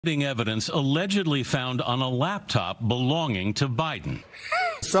Evidence allegedly found on a laptop belonging to Biden.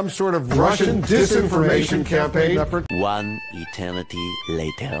 Some sort of Russian disinformation campaign effort. One eternity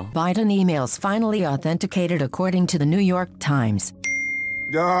later. Biden emails finally authenticated according to the New York Times.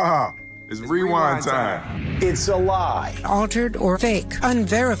 It's rewind time. It's a lie. Altered or fake,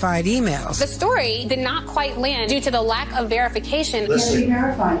 unverified emails. The story did not quite land due to the lack of verification. Listen. Can't be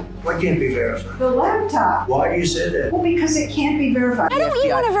verified. What can't be verified? The laptop. Why do you say that? Well, because it can't be verified. I don't even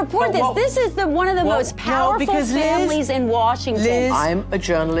want to report this. This is one of the most powerful families in Washington. Liz, I'm a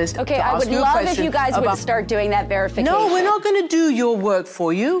journalist. Okay, I would love if you guys would start doing that verification. No, we're not going to do your work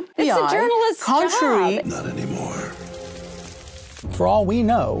for you. It's a journalist's job. Not anymore. For all we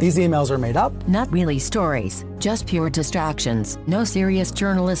know, these emails are made up. Not really stories, just pure distractions. No serious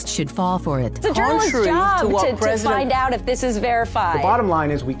journalist should fall for it. It's a journalist's job to find out if this is verified. The bottom line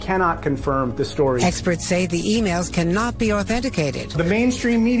is we cannot confirm the story. Experts say the emails cannot be authenticated. The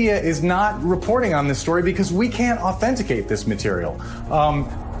mainstream media is not reporting on this story because we can't authenticate this material.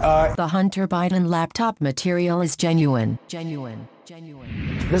 The Hunter Biden laptop material is genuine.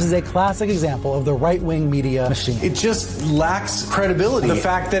 This is a classic example of the right-wing media machine. It just lacks credibility. The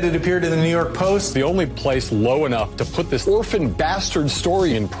fact that it appeared in the New York Post, the only place low enough to put this orphan bastard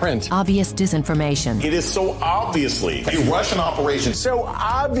story in print. Obvious disinformation. It is so obviously a Russian operation. So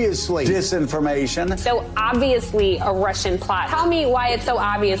obviously disinformation. So obviously a Russian plot. Tell me why it's so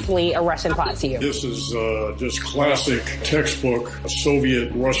obviously a Russian plot to you. This is just classic textbook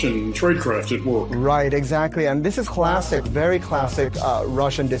Soviet-Russian tradecraft at work. Right, exactly. And this is classic, very classic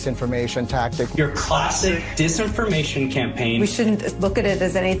Russian disinformation tactic. Your classic disinformation campaign. We shouldn't look at it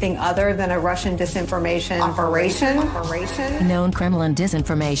as anything other than a Russian disinformation operation. Known Kremlin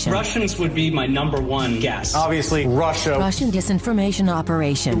disinformation. Russians would be my #1 guess. Obviously, Russia. Russian disinformation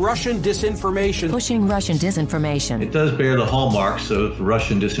operation. Russian disinformation. Pushing Russian disinformation. It does bear the hallmarks of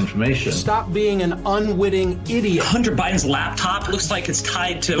Russian disinformation. Stop being an unwitting idiot. Hunter Biden's laptop looks like it's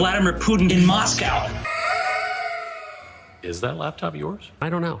tied to Vladimir Putin in Moscow. Is that laptop yours? I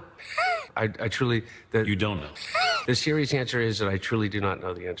don't know. I truly... You don't know? The serious answer is that I truly do not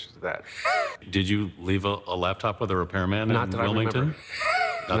know the answer to that. Did you leave a laptop with a repairman in Wilmington?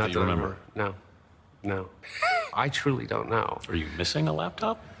 Not that you remember? No. I truly don't know. Are you missing a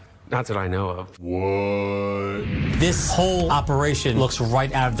laptop? Not that I know of. What? This whole operation looks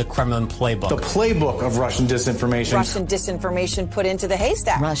right out of the Kremlin playbook. The playbook of Russian disinformation. Russian disinformation put into the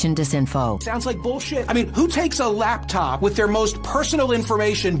haystack. Russian disinfo. Sounds like bullshit. I mean, who takes a laptop with their most personal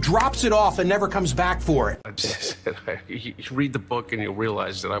information, drops it off, and never comes back for it? You read the book and you'll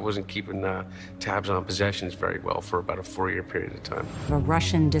realize that I wasn't keeping tabs on possessions very well for about a 4-year period of time. A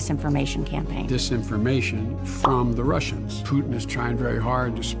Russian disinformation campaign. Disinformation from the Russians. Putin is trying very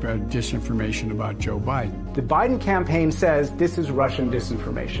hard to spread disinformation about Joe Biden. The Biden campaign says this is Russian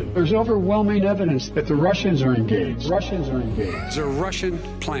disinformation. There's overwhelming evidence that the Russians are engaged. It's a Russian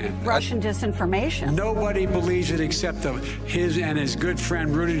plan. Russian disinformation. Nobody believes it except his and his good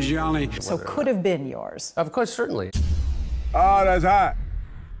friend Rudy Giuliani. So could have been yours. Of course, certainly. Oh, that's hot.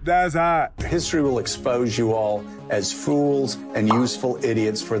 That's hot. History will expose you all as fools and useful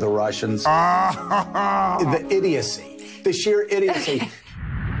idiots for the Russians. The idiocy, the sheer idiocy.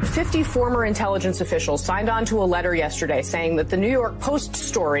 50 former intelligence officials signed on to a letter yesterday saying that the New York Post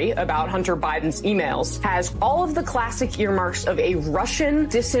story about Hunter Biden's emails has all of the classic earmarks of a Russian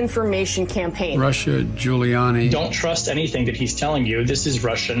disinformation campaign. Russia, Giuliani. Don't trust anything that he's telling you. This is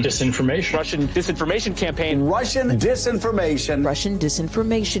Russian disinformation. Russian disinformation campaign. Russian disinformation. Russian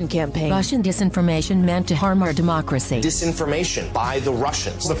disinformation campaign. Russian disinformation meant to harm our democracy. Disinformation by the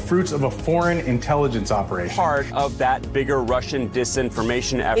Russians. The fruits of a foreign intelligence operation. Part of that bigger Russian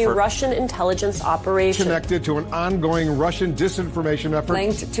disinformation effort. A Russian intelligence operation. Connected to an ongoing Russian disinformation effort.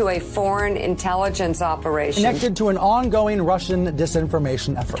 Linked to a foreign intelligence operation. Connected to an ongoing Russian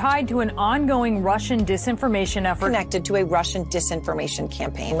disinformation effort. Tied to an ongoing Russian disinformation effort. Connected to a Russian disinformation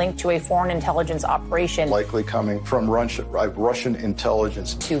campaign. Linked to a foreign intelligence operation. Likely coming from Russian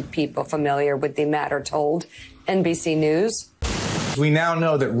intelligence. Two people familiar with the matter told NBC News. We now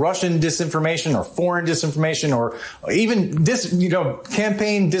know that Russian disinformation or foreign disinformation or even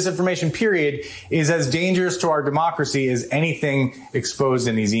campaign disinformation period is as dangerous to our democracy as anything exposed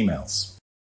in these emails.